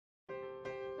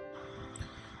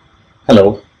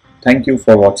Hello, thank you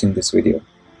for watching this video.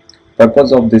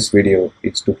 Purpose of this video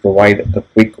is to provide a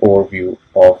quick overview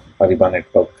of Ariba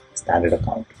Network standard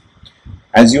account.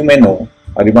 As you may know,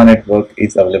 Ariba Network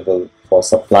is available for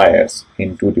suppliers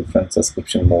in two different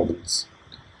subscription models,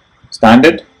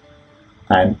 Standard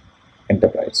and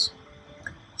Enterprise.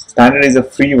 Standard is a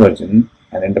free version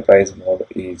and Enterprise mode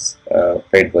is a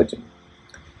paid version.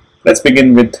 Let's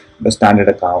begin with the standard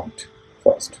account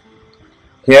first.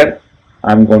 Here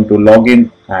I'm going to log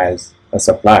in as a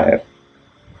supplier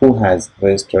who has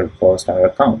registered for standard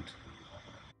account.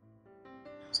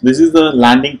 So this is the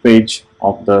landing page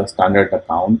of the standard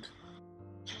account.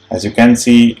 As you can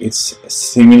see, it's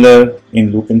similar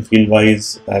in look and feel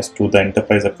wise as to the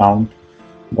enterprise account,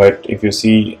 but if you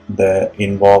see the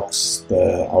inbox,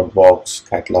 the outbox,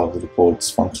 catalog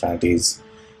reports, functionalities,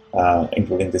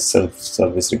 including the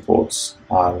self-service reports,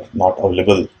 are not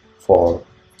available for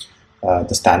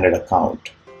the standard account.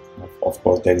 Of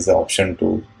course, there is the option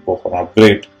to go for an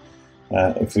upgrade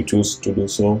if you choose to do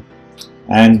so,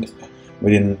 and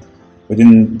within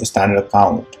the standard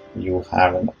account you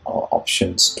have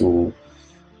options to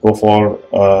go for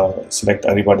select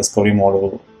Ariba discovery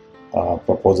module,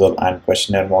 proposal and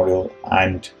questionnaire module,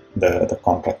 and the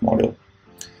contract module.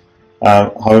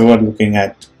 However, looking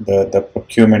at the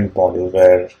procurement module,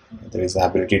 where there is the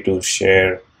ability to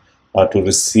share or to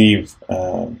receive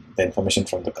the information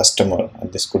from the customer,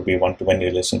 and this could be one-to-one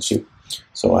relationship.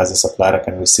 So as a supplier, I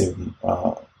can receive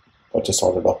purchase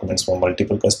order documents from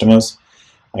multiple customers.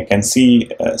 I can see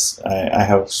I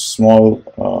have small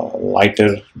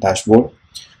lighter dashboard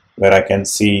where I can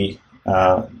see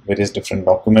various different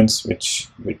documents which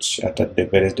at the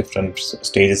various different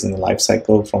stages in the life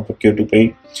cycle from procure to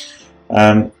pay.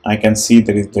 I can see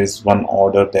there is one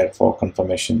order there for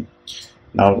confirmation.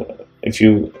 Now if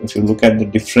you look at the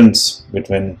difference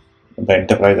between the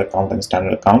enterprise account and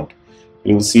standard account,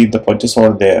 you will see the purchase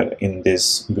order there in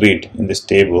this grid, in this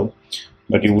table,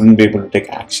 but you wouldn't be able to take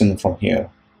action from here,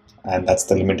 and that's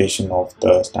the limitation of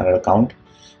the standard account.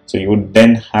 So you would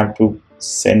then have to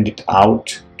send it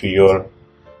out to your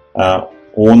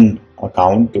own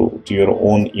account, to your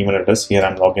own email address. Here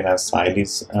I'm logged in as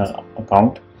Saily's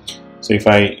account. So if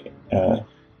I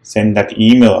send that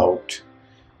email out,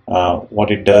 what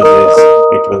it does is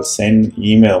it will send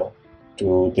email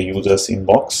to the user's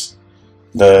inbox,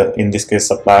 in this case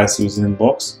supplier's user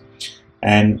inbox.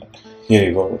 And here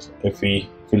you go. If you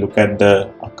look at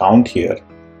the account here,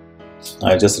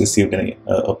 I just received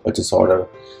a purchase order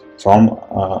from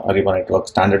Ariba Network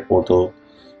standard portal,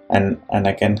 and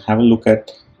I can have a look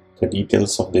at the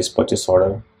details of this purchase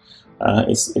order.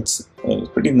 It's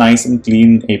pretty nice and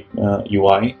clean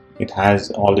UI. It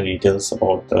has all the details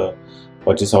about the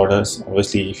purchase orders.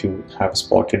 Obviously, if you have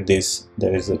spotted this,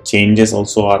 there is changes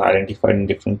also are identified in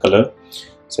different color.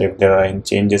 So if there are any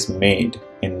changes made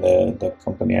in the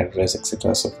company address,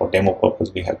 etc. So for demo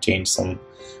purpose, we have changed some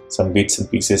bits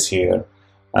and pieces here,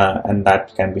 and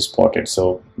that can be spotted.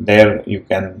 So there you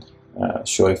can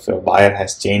show if a buyer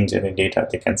has changed any data,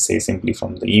 they can say simply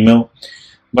from the email.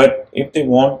 But if they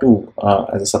want to,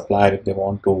 as a supplier, if they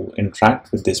want to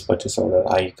interact with this purchase order,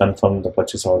 I confirm the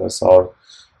purchase orders, or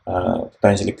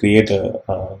potentially create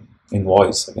a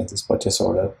invoice against this purchase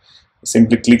order,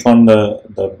 simply click on the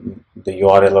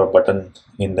URL or button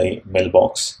in the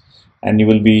mailbox, and you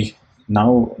will be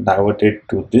now diverted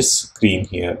to this screen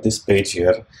here, this page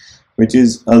here, which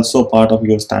is also part of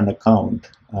your standard account,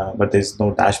 but there is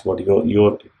no dashboard.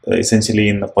 You're essentially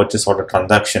in the purchase order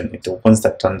transaction. It opens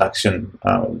that transaction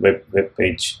web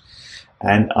page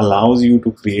and allows you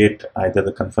to create either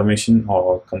the confirmation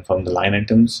or confirm the line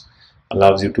items,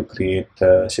 allows you to create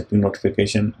a shipping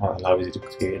notification, or allows you to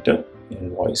create an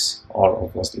invoice, or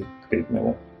obviously create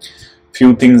memo.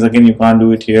 Few things again you can't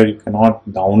do it here. You cannot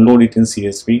download it in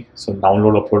CSV. So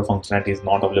download upload functionality is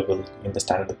not available in the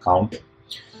standard account.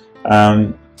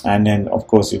 And then of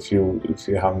course, if you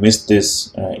have missed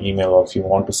this email, or if you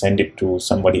want to send it to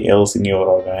somebody else in your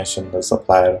organization, the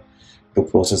supplier, to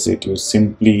process it, you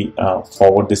simply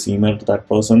forward this email to that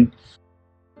person.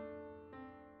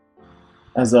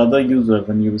 As the other user,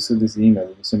 when you receive this email,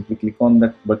 you simply click on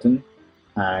that button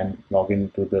and log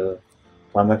into the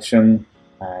transaction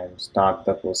and start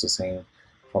the processing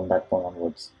from that point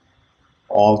onwards.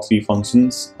 All three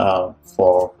functions,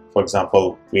 for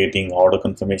example, creating order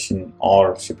confirmation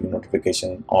or shipping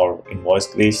notification or invoice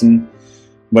creation.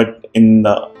 But in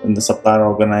the supplier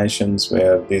organizations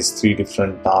where these three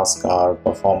different tasks are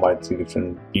performed by three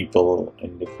different people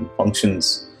in different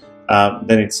functions,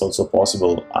 then it's also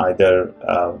possible either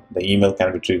the email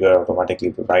can be triggered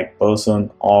automatically to the right person,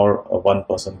 or one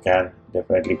person can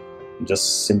definitely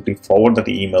just simply forward that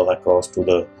email across to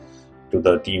the to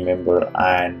the team member,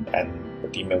 and the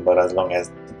team member, as long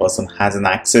as the person has an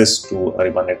access to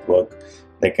Ariba network,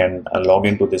 they can log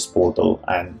into this portal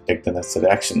and take the necessary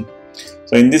action.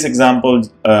 So in this example,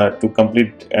 to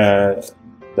complete the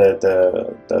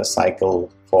cycle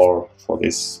for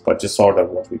this purchase order,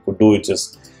 what we could do is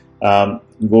just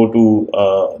go to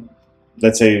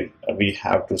let's say we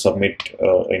have to submit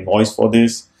invoice for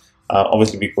this.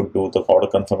 Obviously we could do the order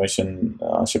confirmation,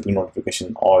 shipping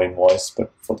notification, or invoice,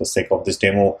 but for the sake of this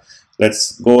demo,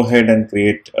 let's go ahead and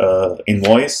create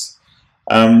invoice.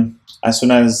 As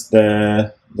soon as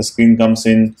the screen comes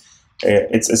in,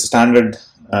 it's a standard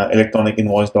electronic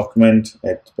invoice document.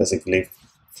 It's basically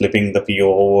flipping the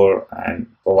PO over and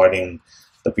providing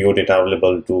the PO data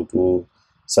available to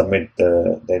submit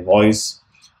the invoice.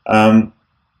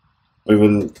 We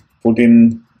will put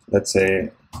in, let's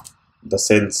say, the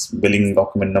sales billing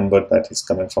document number that is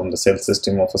coming from the sales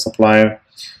system of a supplier.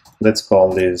 Let's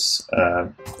call this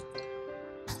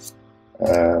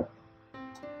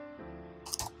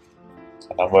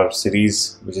number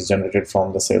series, which is generated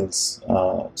from the sales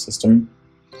system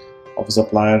of a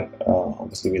supplier.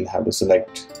 Obviously we'll have to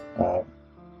select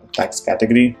tax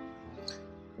category.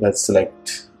 Let's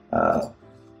select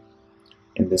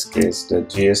in this case the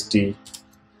GST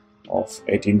of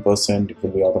 18%. It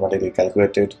will be automatically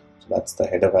calculated. So that's the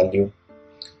header value.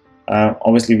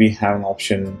 Obviously we have an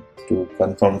option to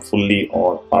confirm fully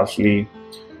or partially.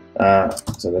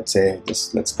 So let's say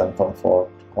let's confirm for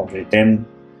quantity 10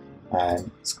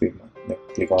 and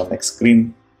click on next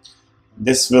screen.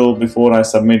 This will, before I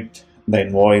submit the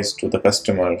invoice to the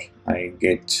customer, I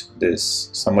get this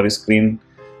summary screen,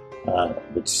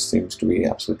 which seems to be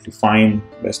absolutely fine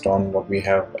based on what we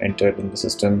have entered in the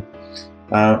system.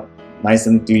 Nice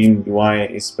and clean UI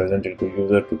is presented to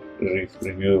user to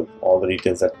review all the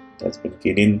details that's been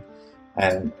keyed in,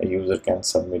 and a user can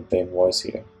submit the invoice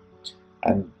here.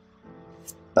 And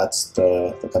that's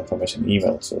the confirmation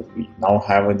email. So we now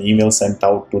have an email sent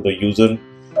out to the user.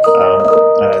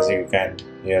 And as you can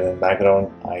hear in the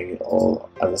background,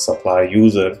 as a supplier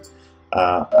user,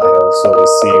 I also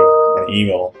receive an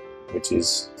email which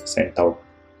is sent out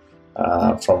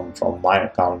from my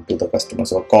account to the customer.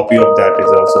 So a copy of that is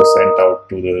also sent out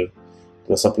to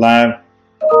the supplier.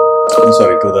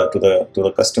 Sorry, to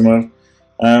the customer,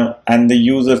 and the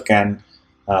user can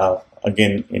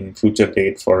again, in future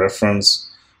date for reference,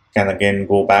 can again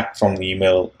go back from the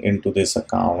email into this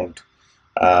account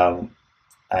and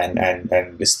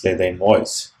display the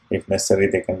invoice. If necessary,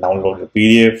 they can download the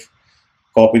PDF,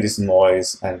 copy this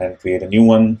invoice, and then create a new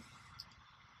one.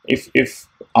 If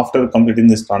after completing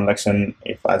this transaction,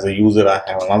 if as a user I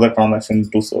have another transaction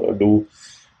to do,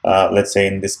 let's say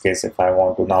in this case, if I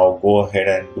want to now go ahead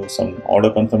and do some order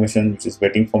confirmation, which is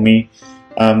waiting for me,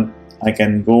 I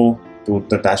can go to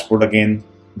the dashboard again.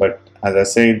 But as I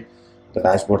said, the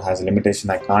dashboard has a limitation.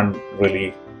 I can't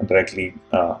really directly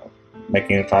make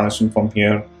any transaction from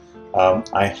here.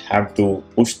 I have to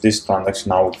push this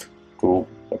transaction out to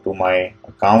my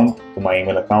account, to my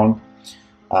email account.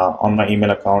 On my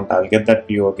email account, I'll get that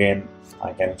PO again.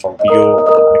 From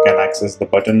PO, I can access the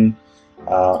button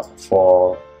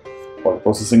for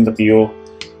processing the PO,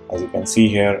 as you can see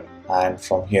here. And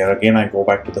from here again, I go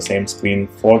back to the same screen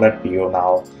for that PO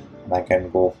now, and I can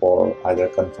go for either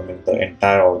confirming the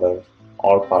entire order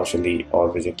or partially,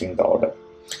 or rejecting the order.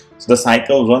 So the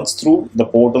cycle runs through. The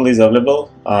portal is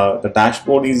available. The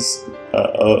dashboard is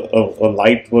a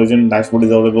light version. Dashboard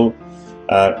is available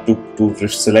to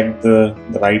select the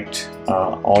right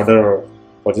order or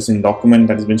purchasing document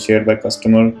that has been shared by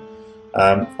customer.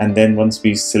 And then once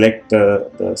we select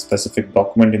the specific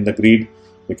document in the grid,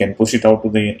 we can push it out to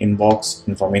the inbox,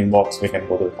 and from inbox we can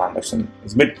go to the transaction.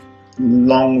 It's a bit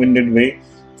long-winded way.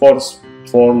 For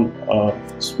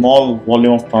small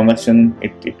volume of transaction,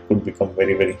 it could become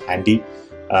very handy.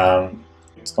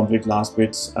 It's complete last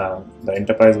bits. The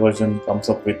enterprise version comes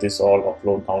up with this all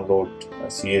upload, download,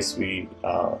 CSV,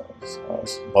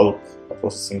 bulk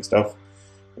processing stuff,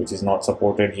 which is not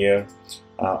supported here.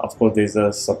 Of course, there's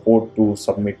a support to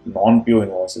submit non-PO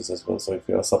invoices as well. So if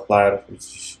you're a supplier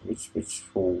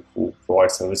who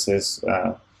provides services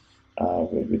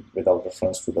without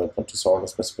reference to the purchase order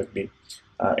specifically,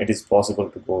 it is possible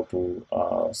to go to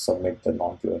submit the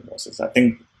non-PO invoices. I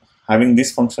think having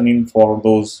this function in for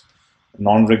those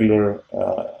non-regular,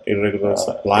 irregular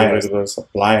suppliers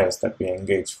that we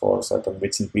engage for certain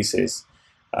bits and pieces,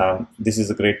 this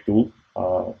is a great tool.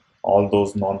 All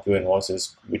those non-PO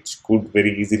invoices, which could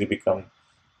very easily become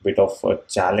a bit of a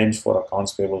challenge for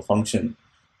accounts payable function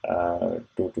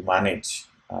to manage,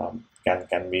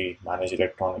 can be managed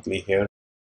electronically here.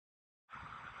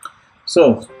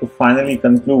 So to finally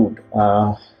conclude,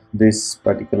 This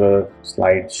particular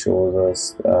slide shows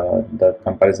us the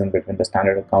comparison between the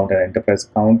standard account and enterprise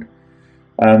account.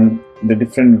 The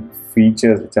different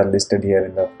features which are listed here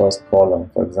in the first column,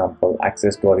 for example,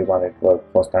 access to Ariba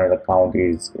network for standard account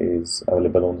is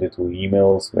available only through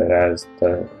emails, whereas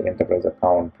the enterprise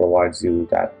account provides you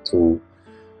that through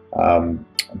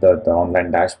the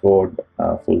online dashboard.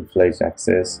 Full-fledged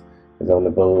access is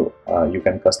available. You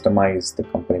can customize the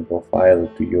company profile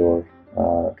to your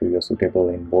suitable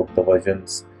in both the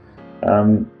versions.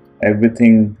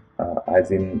 Everything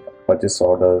as in purchase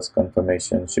orders,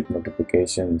 confirmation, ship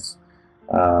notifications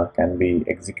can be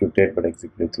executed, but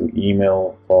executed through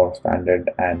email for standard,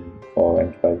 and for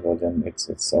enterprise version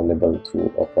it's available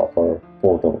through a proper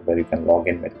portal where you can log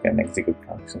in, where you can execute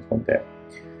transactions from there.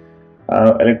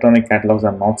 Electronic catalogs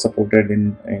are not supported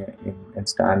in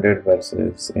standard,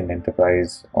 versus in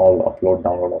enterprise all upload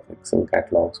download of Excel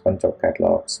catalogs, punch out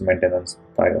catalogs, maintenance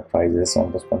prices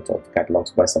on those punch out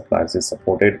catalogs by suppliers is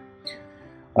supported.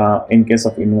 In case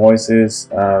of invoices,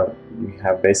 we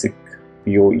have basic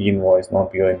PO invoice,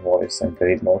 non-PO invoice, and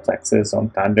credit notes access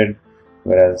on standard,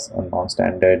 whereas on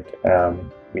non-standard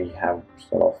we have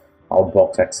sort of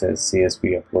outbox access,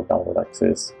 CSV upload download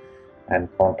access, and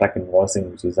contract invoicing,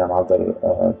 which is another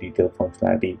detailed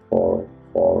functionality for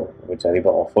which Ariba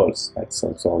offers. That's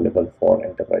also available for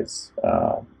enterprise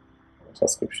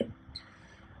subscription.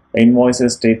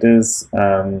 Invoices status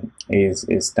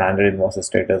is standard invoices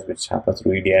status, which happens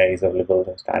through EDI, is available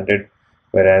in standard,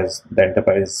 whereas the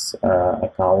enterprise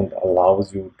account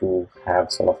allows you to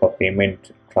have sort of a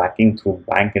payment tracking through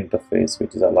bank interface,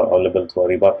 which is available through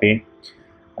Ariba Pay.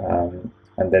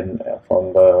 And then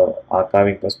from the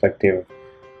archiving perspective,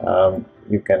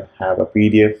 you can have a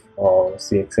PDF or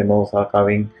CXML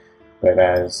archiving,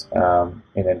 whereas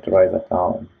in enterprise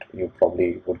account you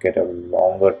probably would get a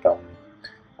longer term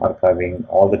archiving.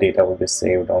 All the data will be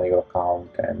saved on your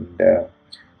account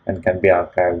and can be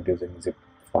archived using zip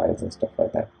files and stuff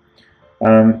like that.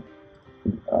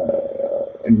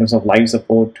 In terms of live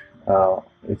support,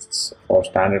 it's for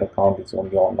standard account it's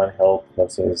only online help,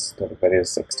 versus the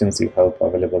various extensive help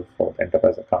available for the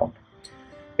enterprise account.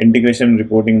 Integration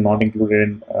reporting not included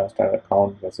in standard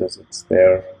account, versus it's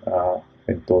there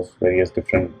with those various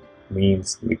different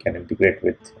means we can integrate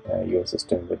with your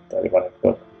system with Ariba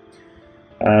network.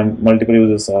 Multiple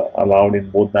users are allowed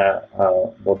in both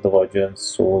the versions.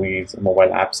 Stories, mobile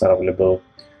apps are available.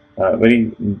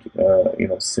 Very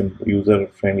simple,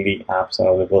 user-friendly apps are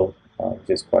available, which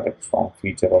is quite a strong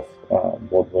feature of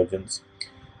both versions.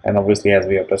 And obviously, as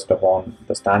we have touched upon,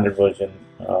 the standard version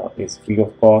is free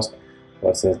of cost,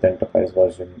 versus the enterprise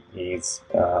version is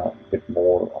a bit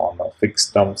more on a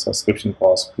fixed term subscription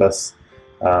cost plus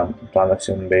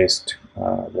transaction-based,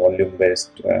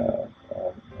 volume-based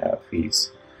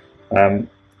fees.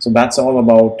 So that's all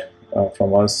about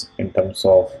from us in terms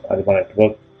of Ariba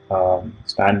network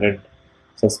standard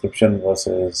subscription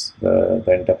versus the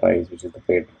enterprise, which is the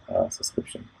paid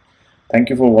subscription. Thank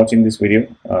you for watching this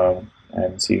video,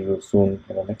 and see you soon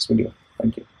in the next video.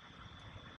 Thank you.